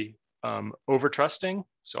be over trusting,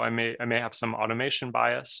 so I may have some automation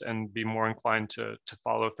bias and be more inclined to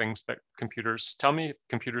follow things that computers tell me. If the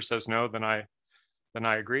computer says no, then I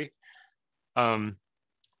agree. And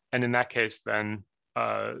in that case, then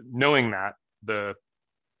knowing that the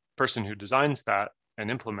person who designs that and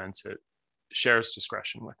implements it shares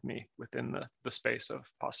discretion with me within the space of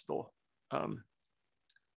possible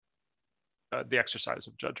the exercise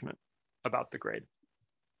of judgment about the grade.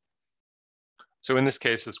 So in this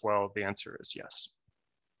case as well, the answer is yes.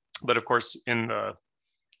 But of course, in the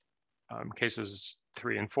cases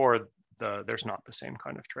 3 and 4, there's not the same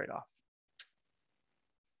kind of trade-off.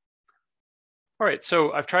 All right,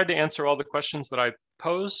 so I've tried to answer all the questions that I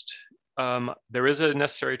posed. There is a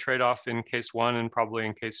necessary trade-off in case 1 and probably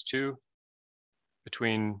in case 2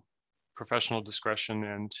 between professional discretion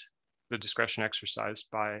and the discretion exercised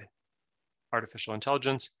by artificial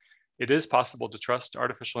intelligence. It is possible to trust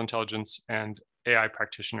artificial intelligence, and AI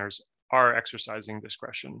practitioners are exercising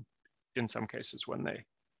discretion in some cases when they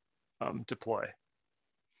deploy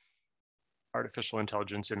artificial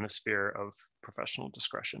intelligence in the sphere of professional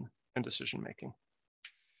discretion and decision making.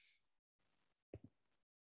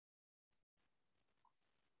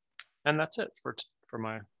 And that's it for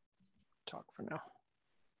my talk for now.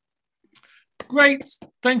 Great,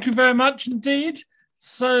 thank you very much indeed.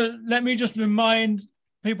 So let me just remind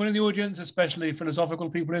people in the audience, especially philosophical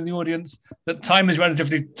people in the audience, that time is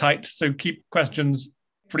relatively tight, so keep questions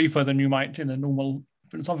briefer than you might in a normal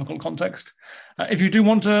philosophical context. If you do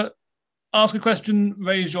want to ask a question,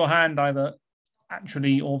 raise your hand either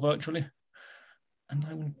actually or virtually, and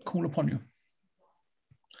I will call upon you.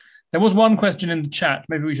 There was one question in the chat,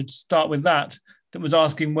 maybe we should start with that was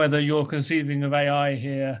asking whether you're conceiving of AI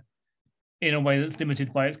here in a way that's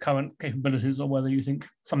limited by its current capabilities, or whether you think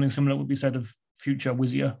something similar would be said of future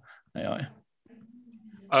WYSIA AI.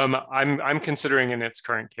 I'm considering in its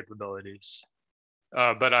current capabilities,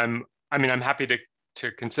 but I'm happy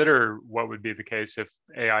to consider what would be the case if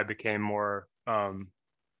AI became more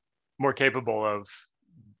capable of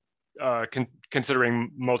considering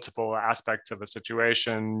multiple aspects of a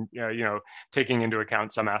situation, taking into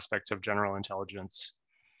account some aspects of general intelligence.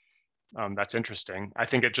 That's interesting. I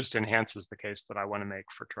think it just enhances the case that I want to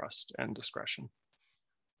make for trust and discretion.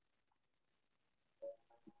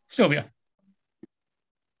 Sylvia.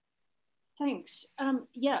 Thanks.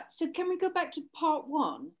 Yeah, so can we go back to part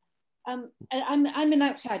 1? I'm an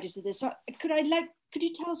outsider to this. So could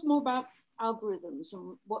you tell us more about algorithms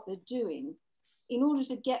and what they're doing in order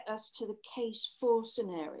to get us to the case 4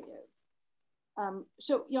 scenario?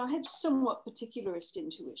 So I have somewhat particularist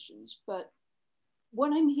intuitions, but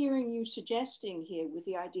what I'm hearing you suggesting here with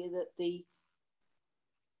the idea that the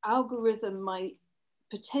algorithm might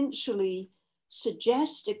potentially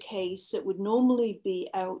suggest a case that would normally be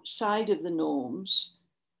outside of the norms,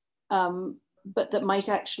 but that might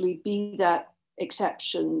actually be that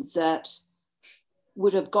exception that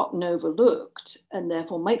would have gotten overlooked and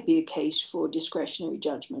therefore might be a case for discretionary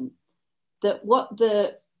judgment, that what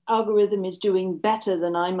the algorithm is doing better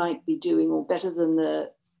than I might be doing, or better than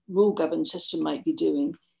the rule-governed system might be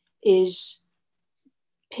doing, is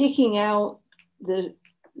picking out the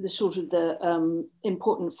sort of the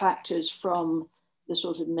important factors from the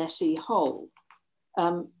sort of messy whole.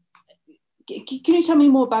 Can you tell me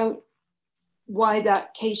more about why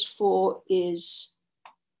that case 4 is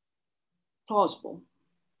plausible?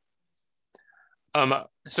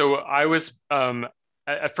 So I was,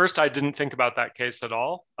 at first I didn't think about that case at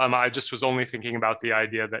all. I just was only thinking about the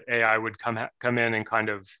idea that AI would come in and kind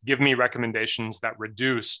of give me recommendations that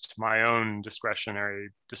reduced my own discretionary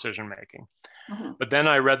decision-making. Mm-hmm. But then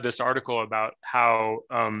I read this article about how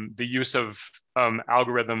the use of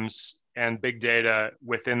algorithms and big data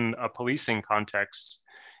within a policing context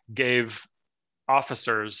gave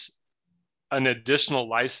officers an additional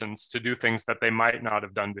license to do things that they might not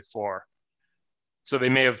have done before. So they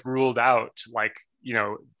may have ruled out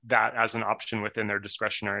that as an option within their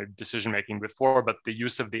discretionary decision-making before, but the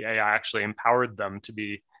use of the AI actually empowered them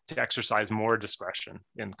to exercise more discretion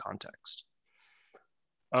in context.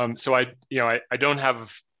 So I don't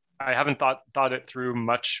have haven't thought it through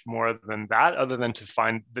much more than that, other than to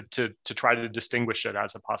try to distinguish it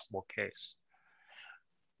as a possible case.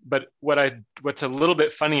 But what's a little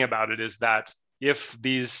bit funny about it is that if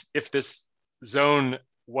this zone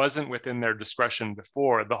wasn't within their discretion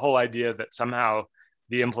before, the whole idea that somehow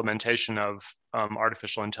the implementation of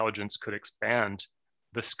artificial intelligence could expand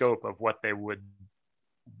the scope of what they would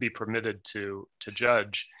be permitted to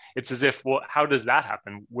judge, it's as if, well, how does that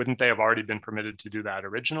happen? Wouldn't they have already been permitted to do that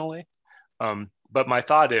originally? But my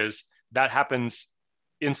thought is that happens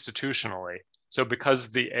institutionally. So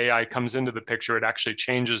because the AI comes into the picture, it actually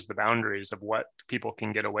changes the boundaries of what people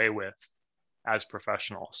can get away with as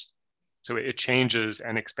professionals. So it changes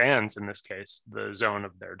and expands, in this case, the zone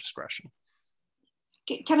of their discretion.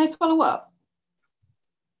 Can I follow up?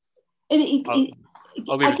 I'll leave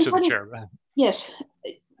it to the chair. Yes.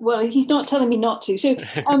 Well, he's not telling me not to. So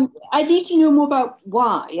I need to know more about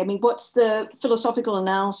why. I mean, what's the philosophical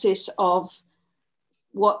analysis of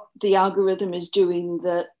what the algorithm is doing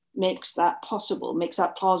that makes that possible, makes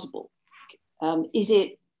that plausible? Is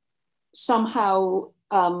it somehow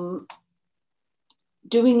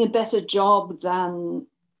doing a better job than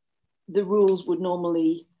the rules would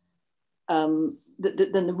normally, than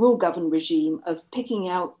the rule-governed regime of picking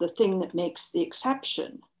out the thing that makes the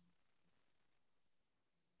exception?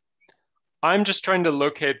 I'm just trying to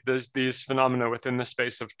locate these phenomena within the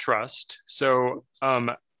space of trust. So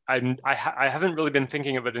I haven't really been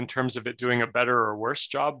thinking of it in terms of it doing a better or worse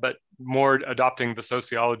job, but more adopting the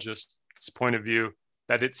sociologist's point of view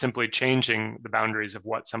that it's simply changing the boundaries of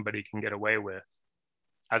what somebody can get away with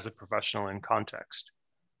as a professional in context.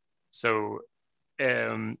 So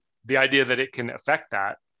the idea that it can affect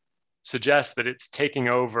that suggests that it's taking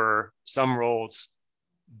over some roles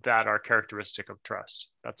that are characteristic of trust.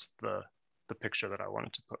 That's the picture that I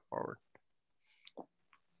wanted to put forward.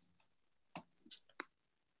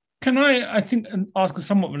 Can I think, ask a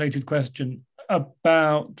somewhat related question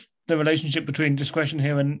about the relationship between discretion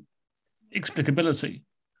here and explicability?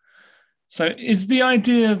 So is the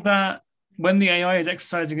idea that when the AI is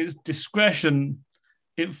exercising its discretion,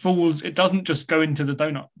 it doesn't just go into the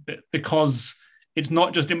donut bit because it's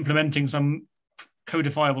not just implementing some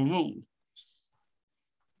codifiable rule?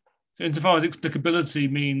 So insofar as explicability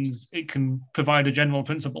means it can provide a general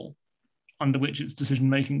principle under which its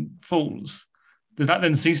decision-making falls, does that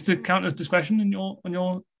then cease to count as discretion on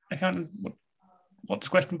your account of what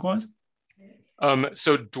discretion requires?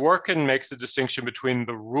 So Dworkin makes a distinction between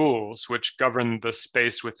the rules, which govern the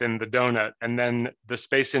space within the donut, and then the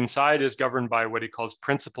space inside is governed by what he calls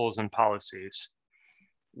principles and policies,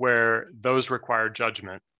 where those require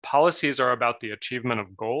judgment. Policies are about the achievement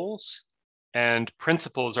of goals, and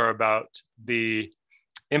principles are about the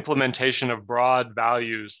implementation of broad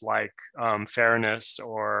values like fairness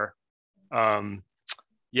or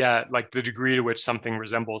like the degree to which something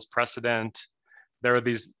resembles precedent. There are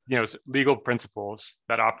these, legal principles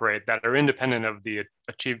that operate that are independent of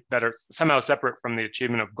that are somehow separate from the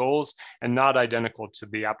achievement of goals and not identical to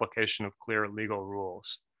the application of clear legal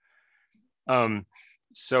rules.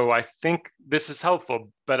 So I think this is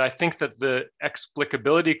helpful, but I think that the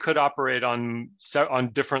explicability could operate on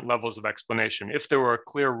different levels of explanation. If there were a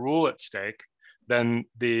clear rule at stake, then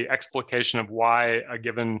the explication of why a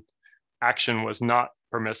given action was not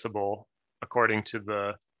permissible according to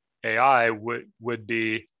the AI would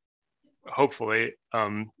be, hopefully,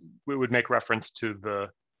 we would make reference to the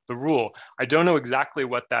rule. I don't know exactly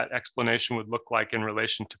what that explanation would look like in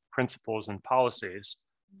relation to principles and policies,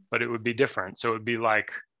 but it would be different. So it would be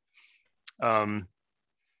like,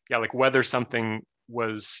 like whether something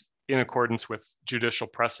was in accordance with judicial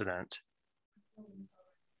precedent.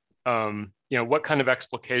 What kind of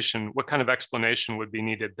explanation would be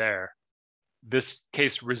needed there? This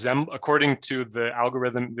case according to the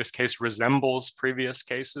algorithm, this case resembles previous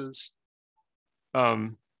cases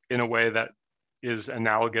in a way that is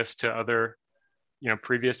analogous to other,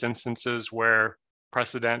 previous instances where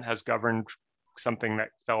precedent has governed something that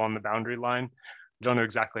fell on the boundary line. I don't know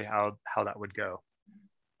exactly how that would go.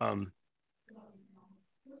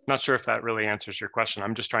 Not sure if that really answers your question.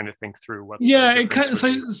 I'm just trying to think through what. Yeah, it can.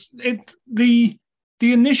 So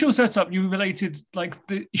the initial setup, you related like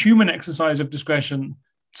the human exercise of discretion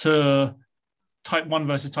to type 1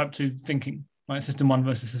 versus type 2 thinking, like system 1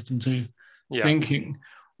 versus system 2 thinking,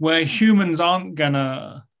 where humans aren't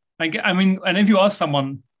gonna. I mean, and if you ask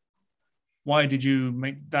someone, why did you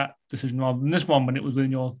make that decision rather than this one when it was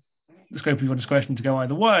within the scope of your discretion to go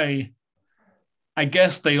either way? I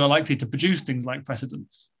guess they are likely to produce things like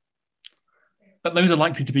precedents, but those are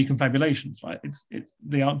likely to be confabulations, right? It's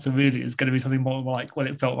the answer really is going to be something more like, well,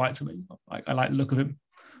 it felt right to me. I like the look of him.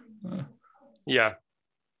 Yeah.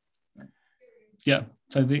 yeah,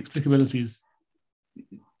 so the explicability is,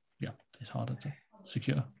 yeah, it's harder to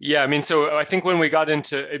secure. Yeah, I mean, so I think when we got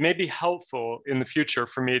into, it may be helpful in the future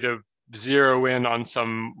for me to zero in on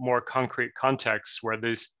some more concrete contexts where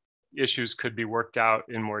these issues could be worked out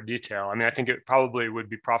in more detail. I mean, I think it probably would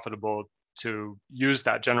be profitable to use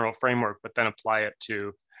that general framework, but then apply it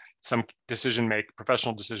to some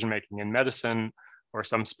professional decision making in medicine or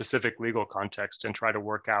some specific legal context and try to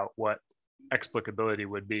work out what explicability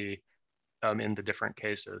would be in the different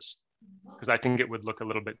cases. Because I think it would look a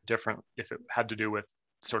little bit different if it had to do with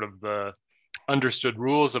sort of the understood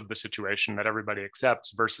rules of the situation that everybody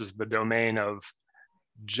accepts versus the domain of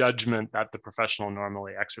judgment that the professional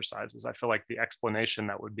normally exercises. I feel like the explanation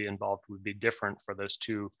that would be involved would be different for those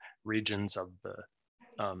two regions of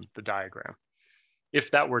the diagram.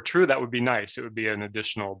 If that were true, that would be nice. It would be an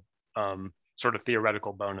additional sort of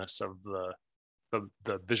theoretical bonus of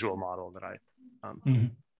the visual model that I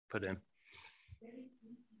put in.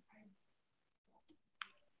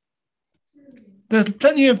 There's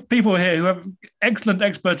plenty of people here who have excellent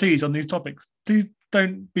expertise on these topics. Please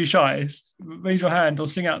don't be shy. Raise your hand or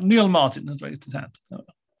sing out. Neil Martin has raised his hand.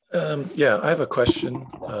 Yeah, I have a question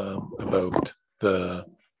about the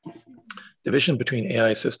division between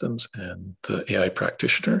AI systems and the AI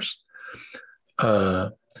practitioners.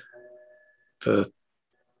 The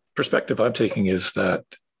perspective I'm taking is that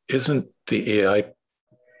isn't the AI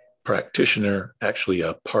practitioner actually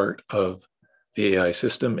a part of the AI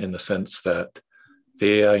system in the sense that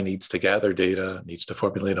the AI needs to gather data, needs to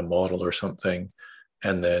formulate a model or something,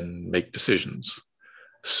 and then make decisions.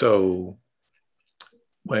 So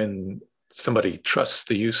when somebody trusts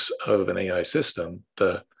the use of an AI system,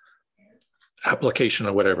 the application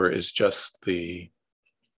or whatever is just in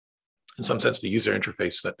some sense, the user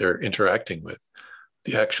interface that they're interacting with.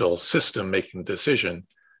 The actual system making the decision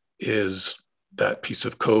is that piece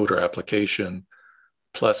of code or application,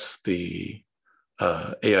 plus the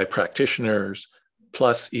AI practitioners,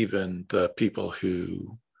 plus even the people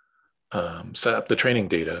who set up the training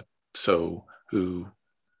data, so who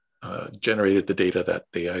generated the data that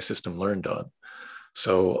the AI system learned on.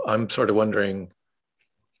 So I'm sort of wondering,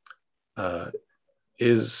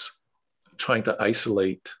 is trying to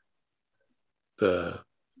isolate the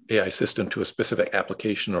AI system to a specific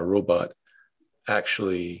application or robot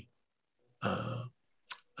actually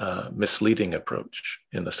a misleading approach,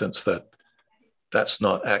 in the sense that that's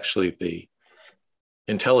not actually the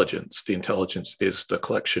intelligence. The intelligence is the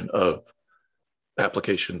collection of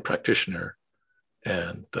application practitioner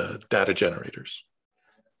and the data generators.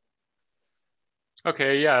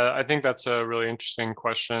 Okay, yeah, I think that's a really interesting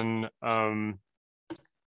question. I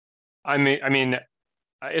mean,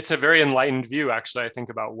 it's a very enlightened view, actually, I think,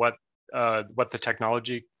 about what the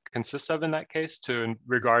technology consists of in that case, to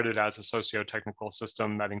regard it as a socio-technical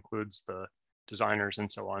system that includes the designers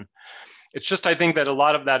and so on. It's just, I think that a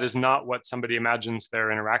lot of that is not what somebody imagines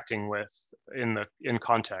they're interacting with in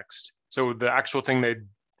context. So the actual thing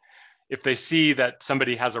if they see that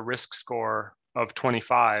somebody has a risk score of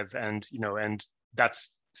 25 and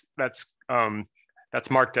that's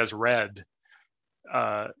marked as red,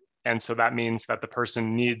 and so that means that the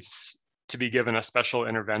person needs to be given a special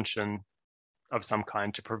intervention of some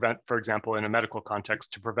kind to prevent, for example, in a medical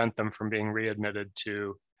context, to prevent them from being readmitted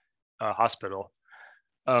to a hospital.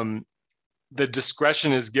 The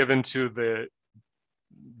discretion is given to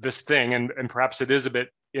this thing, and perhaps it is a bit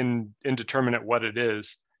indeterminate what it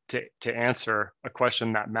is, to answer a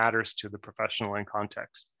question that matters to the professional in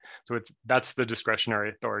context. So that's the discretionary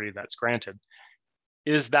authority that's granted.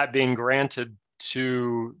 Is that being granted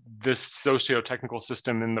to this socio-technical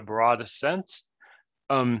system in the broadest sense?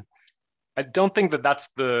 I don't think that's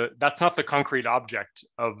not the concrete object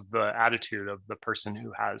of the attitude of the person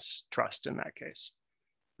who has trust in that case.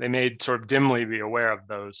 They may sort of dimly be aware of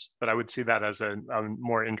those, but I would see that as a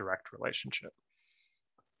more indirect relationship.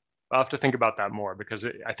 I'll have to think about that more, because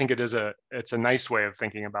I think it's a nice way of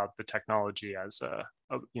thinking about the technology as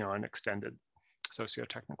an extended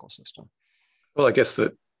socio-technical system. Well, I guess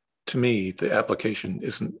that to me, the application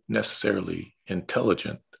isn't necessarily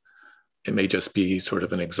intelligent. It may just be sort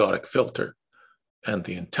of an exotic filter. And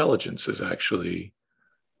the intelligence is actually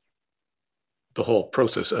the whole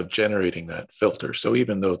process of generating that filter. So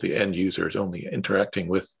even though the end user is only interacting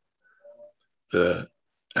with the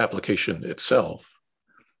application itself,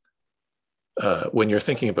 when you're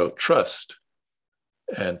thinking about trust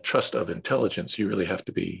and trust of intelligence, you really have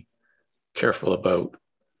to be careful about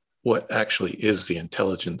what actually is the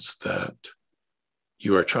intelligence that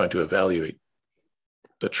you are trying to evaluate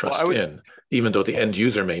the trust in, even though the end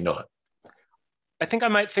user may not. I think I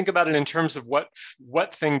might think about it in terms of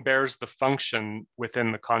what thing bears the function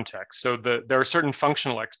within the context. So there are certain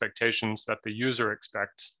functional expectations that the user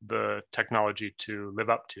expects the technology to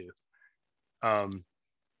live up to.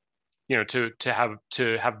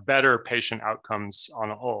 To have better patient outcomes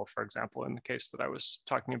on a whole, for example, in the case that I was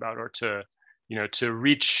talking about, or to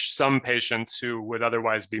reach some patients who would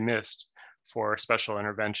otherwise be missed for special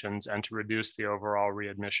interventions and to reduce the overall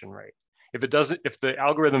readmission rate. If the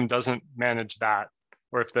algorithm doesn't manage that,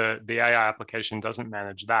 or if the AI application doesn't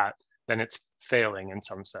manage that, then it's failing in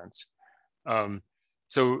some sense.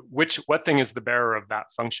 So what thing is the bearer of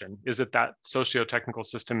that function? Is it that socio-technical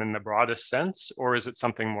system in the broadest sense, or is it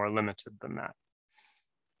something more limited than that?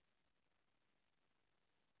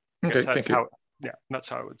 Okay, thank you. That's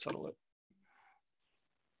how I would settle it.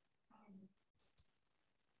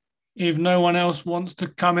 If no one else wants to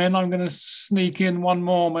come in, I'm going to sneak in one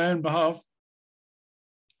more on my own behalf.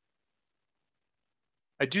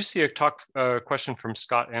 I do see a question from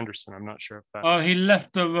Scott Anderson. I'm not sure if that's... Oh, he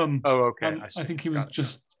left the room. Oh, okay. I think he was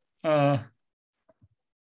just...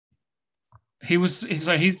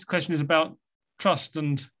 his question is about trust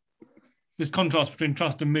and this contrast between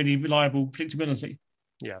trust and merely reliable predictability.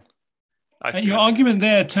 Yeah. Your argument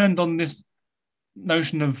there turned on this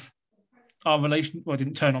notion of our relation, well, it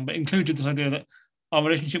didn't turn on, but included this idea that our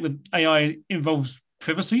relationship with AI involves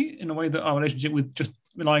privacy in a way that our relationship with just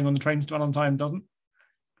relying on the trains to run on time doesn't.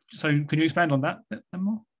 So can you expand on that a bit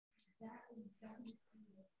more?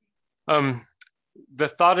 The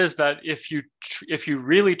thought is that if you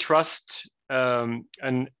really trust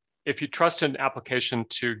and if you trust an application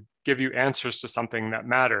to give you answers to something that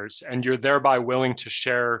matters, and you're thereby willing to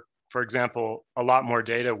share, for example, a lot more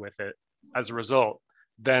data with it as a result,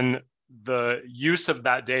 then the use of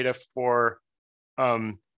that data for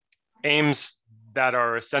aims that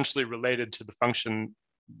are essentially related to the function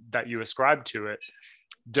that you ascribe to it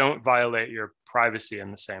don't violate your privacy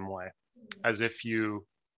in the same way as if you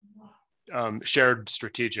shared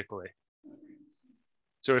strategically.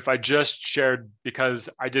 So if I just shared because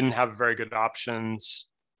I didn't have very good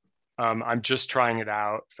options, I'm just trying it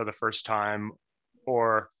out for the first time,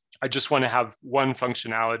 or I just want to have one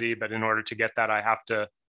functionality, but in order to get that, I have to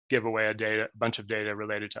give away a bunch of data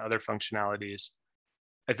related to other functionalities.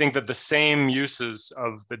 I think that the same uses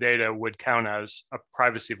of the data would count as a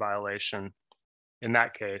privacy violation in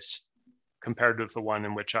that case, compared with the one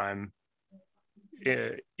in which I'm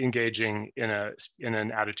engaging in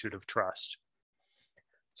an attitude of trust.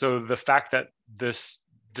 So the fact that this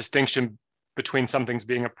distinction between something's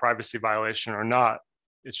being a privacy violation or not,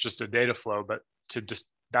 it's just a data flow, but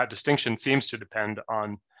that distinction seems to depend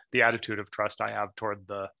on the attitude of trust I have toward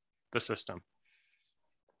the system.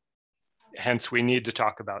 Hence, we need to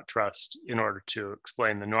talk about trust in order to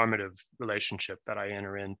explain the normative relationship that I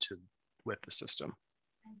enter into with the system.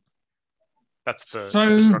 That's the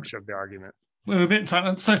structure of the argument. We're a bit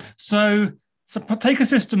tight. So take a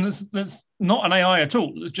system that's not an AI at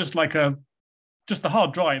all. It's just like a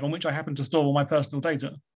hard drive on which I happen to store all my personal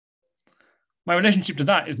data. My relationship to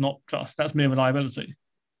that is not trust. That's mere reliability.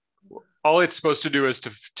 All it's supposed to do is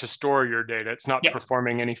to store your data. It's not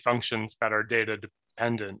performing any functions that are data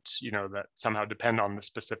dependent, that somehow depend on the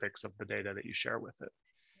specifics of the data that you share with it.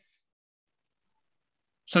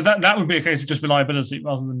 So that would be a case of just reliability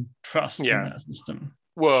rather than trust in that system.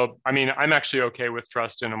 Well, I mean, I'm actually okay with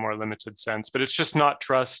trust in a more limited sense, but it's just not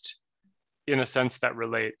trust in a sense that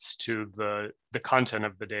relates to the content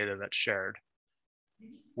of the data that's shared.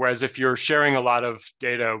 Whereas if you're sharing a lot of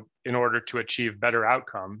data in order to achieve better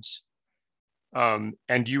outcomes,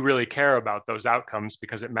 and you really care about those outcomes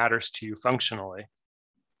because it matters to you functionally,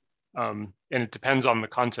 and it depends on the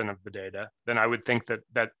content of the data, then I would think that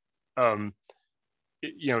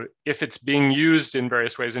if it's being used in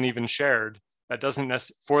various ways and even shared, that doesn't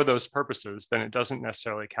for those purposes, then it doesn't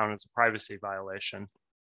necessarily count as a privacy violation.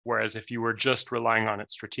 Whereas if you were just relying on it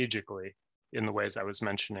strategically in the ways I was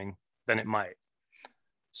mentioning, then it might.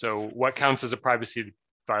 So what counts as a privacy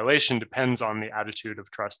violation depends on the attitude of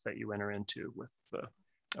trust that you enter into with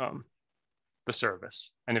the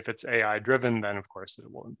service. And if it's AI driven, then of course it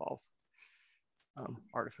will involve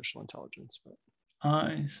artificial intelligence. But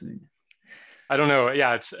I see. I don't know.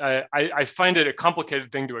 Yeah, I find it a complicated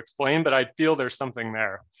thing to explain, but I feel there's something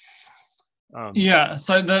there.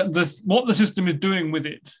 So what the system is doing with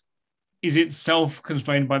it is itself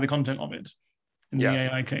constrained by the content of it in the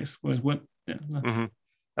AI case. Whereas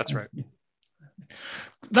that's right.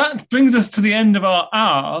 That brings us to the end of our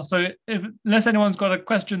hour. So unless anyone's got a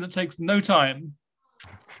question that takes no time,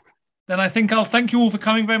 then I think I'll thank you all for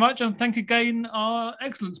coming very much, and thank again our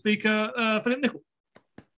excellent speaker, Philip Nicol.